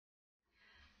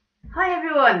Hi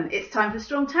everyone, it's time for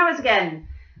Strong Towers again.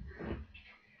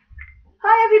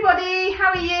 Hi everybody,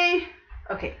 how are you?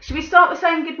 Okay, should we start with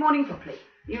saying good morning properly?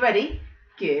 You ready?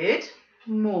 Good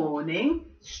morning,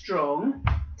 Strong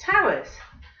Towers.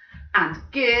 And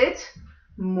good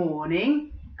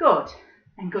morning, God.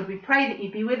 And God, we pray that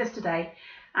you'd be with us today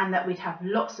and that we'd have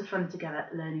lots of fun together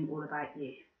learning all about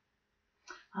you.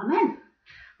 Amen.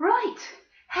 Right.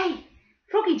 Hey,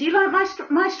 Froggy, do you like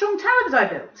my strong tower that I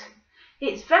built?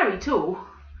 It's very tall.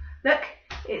 Look,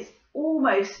 it's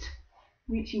almost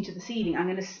reaching to the ceiling. I'm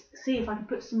going to see if I can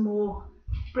put some more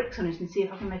bricks on it and see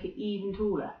if I can make it even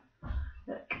taller.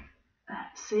 Look,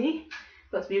 see?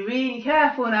 Got to be really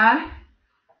careful now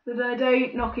that I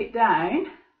don't knock it down.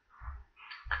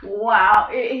 Wow,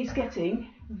 it is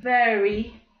getting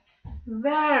very,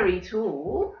 very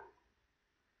tall.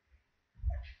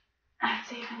 Let's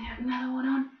see if I can get another one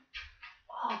on.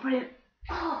 Oh, brilliant.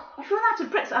 Oh, I've run out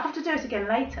of bricks. I'll have to do it again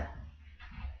later.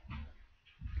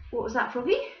 What was that,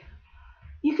 Froggy?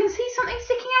 You can see something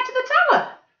sticking out of the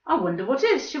tower. I wonder what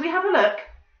it is. Shall we have a look?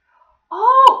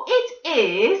 Oh, it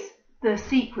is the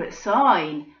secret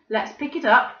sign. Let's pick it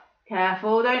up.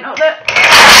 Careful, don't knock the...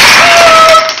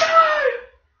 Oh, no!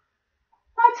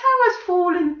 My tower's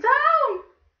fallen down. I'm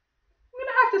going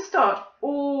to have to start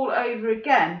all over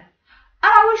again.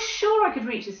 And I was sure I could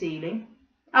reach the ceiling.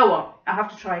 Oh well, I'll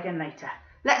have to try again later.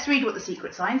 Let's read what the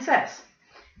secret sign says.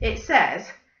 It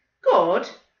says, God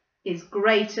is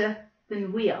greater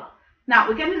than we are. Now,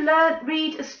 we're going to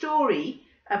read a story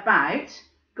about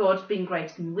God being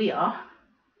greater than we are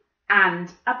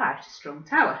and about a strong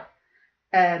tower.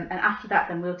 And after that,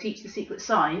 then we'll teach the secret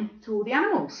sign to all the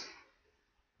animals.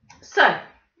 So,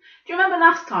 do you remember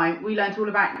last time we learned all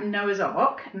about Noah's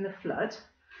Ark and the flood?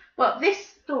 Well, this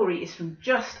story is from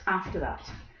just after that.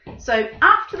 So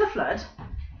after the flood,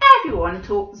 everyone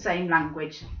talked the same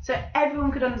language, so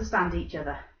everyone could understand each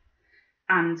other.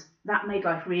 And that made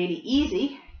life really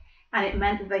easy, and it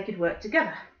meant that they could work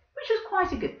together, which was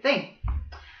quite a good thing.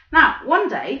 Now, one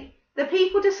day, the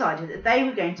people decided that they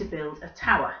were going to build a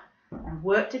tower and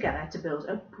work together to build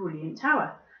a brilliant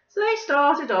tower. So they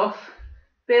started off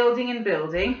building and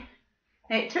building.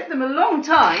 It took them a long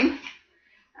time,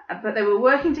 but they were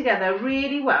working together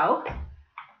really well.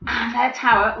 And their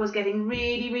tower was getting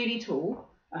really, really tall.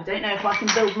 I don't know if I can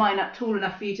build mine up tall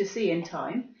enough for you to see in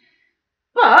time.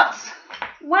 But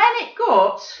when it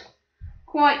got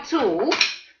quite tall,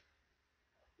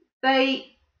 they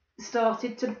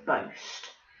started to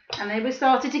boast. And they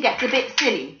started to get a bit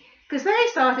silly. Because they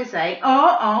started saying,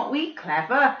 oh, aren't we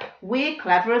clever? We're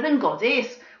cleverer than God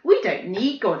is. We don't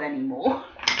need God anymore.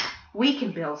 We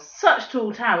can build such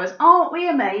tall towers. Aren't we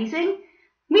amazing?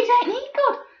 We don't need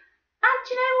God. And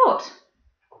do you know what?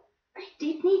 They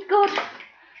did need God.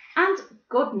 And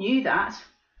God knew that.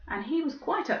 And he was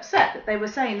quite upset that they were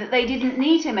saying that they didn't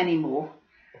need him anymore.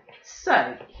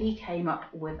 So he came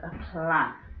up with a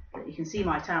plan. You can see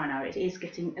my tower now. It is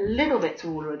getting a little bit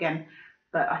taller again,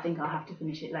 but I think I'll have to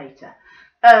finish it later.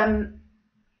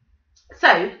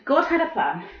 So God had a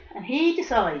plan, and he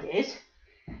decided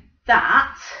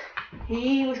that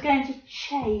he was going to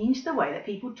change the way that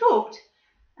people talked.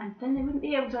 And then they wouldn't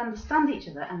be able to understand each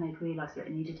other, and they'd realise that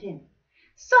they needed him.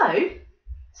 So,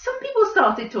 some people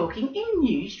started talking in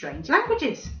new, strange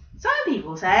languages. Some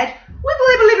people said,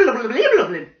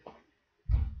 wibble-ibble-ibble-ibble-ibble-ibble.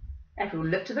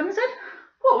 Everyone looked at them and said,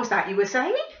 what was that you were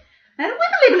saying? And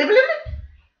wibble-ibble-ibble-ibble.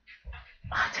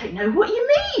 I don't know what you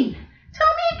mean. Tell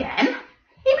me again.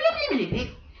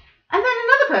 Ibble-ibble-ibble-ibble. And then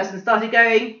another person started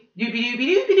going,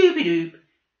 doobie-doobie-doobie-doobie-doop.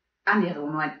 And the other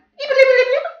one went,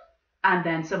 ibble-ibble-ibble-ibble. And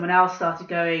then someone else started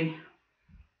going,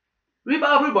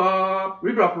 rhubarb, rhubarb,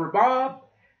 rhubarb, rhubarb.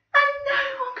 And no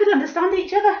one could understand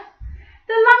each other.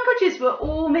 The languages were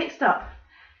all mixed up.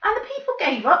 And the people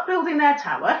gave up building their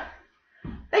tower.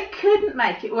 They couldn't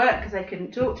make it work because they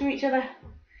couldn't talk to each other.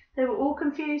 They were all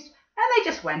confused. And they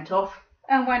just went off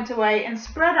and went away and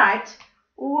spread out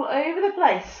all over the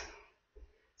place.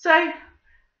 So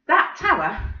that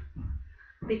tower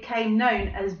became known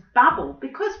as Babel,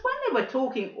 because when they were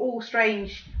talking all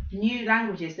strange new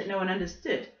languages that no one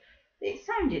understood, it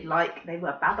sounded like they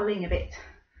were babbling a bit.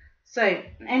 So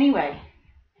anyway,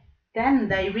 then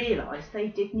they realised they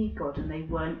did need God and they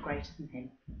weren't greater than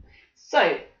him.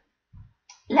 So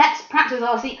let's practice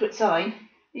our secret sign.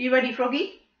 Are you ready,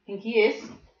 Froggy? I think he is.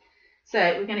 So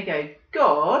we're going to go,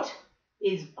 God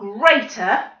is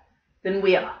greater than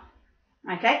we are.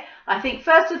 Okay, I think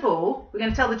first of all, we're going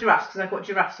to tell the giraffes, because I've got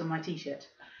giraffes on my t-shirt.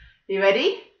 Are you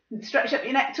ready? Stretch up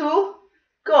your neck tall.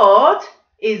 God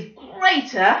is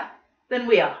greater than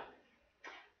we are.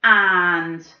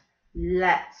 And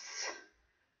let's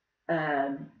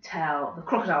tell the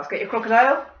crocodiles. Get your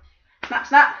crocodile. Snap,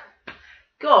 snap.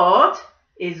 God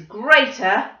is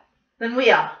greater than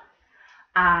we are.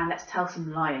 And let's tell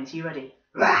some lions. You ready?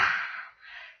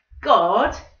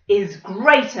 God is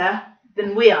greater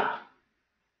than we are.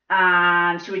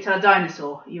 And should we tell a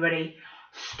dinosaur? You ready?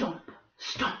 Stomp,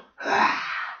 stomp.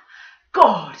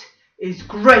 God is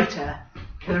greater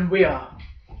than we are.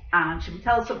 And should we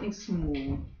tell something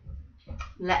small?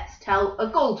 Let's tell a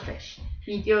goldfish.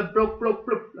 You do a blop, blop,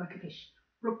 blop like a fish.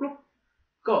 Blop, blop.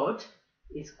 God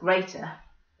is greater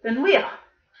than we are.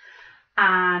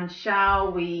 And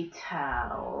shall we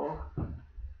tell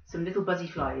some little buzzy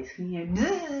flies? You know,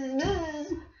 bzz, bzz.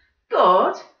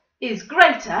 God is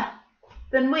greater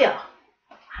than we are.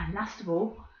 And last of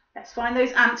all, let's find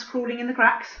those ants crawling in the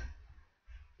cracks.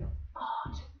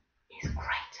 God is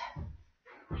greater than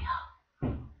we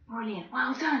are. Brilliant,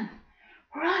 well done.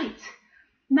 Right,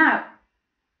 now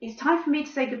it's time for me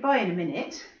to say goodbye in a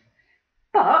minute,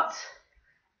 but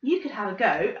you could have a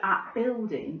go at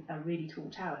building a really tall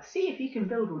tower. See if you can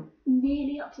build one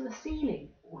nearly up to the ceiling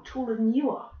or taller than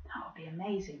you are. That would be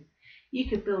amazing. You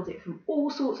could build it from all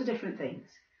sorts of different things.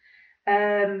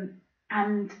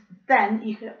 And then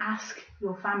you could ask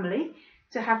your family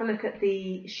to have a look at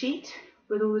the sheet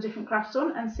with all the different crafts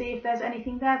on and see if there's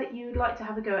anything there that you would like to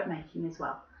have a go at making as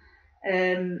well.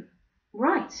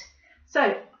 Right,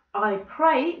 so I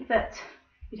pray that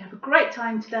you'd have a great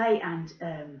time today and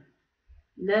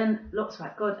learn lots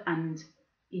about God and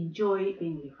enjoy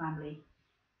being with your family,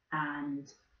 and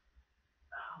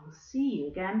I'll see you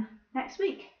again next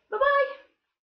week. Bye bye.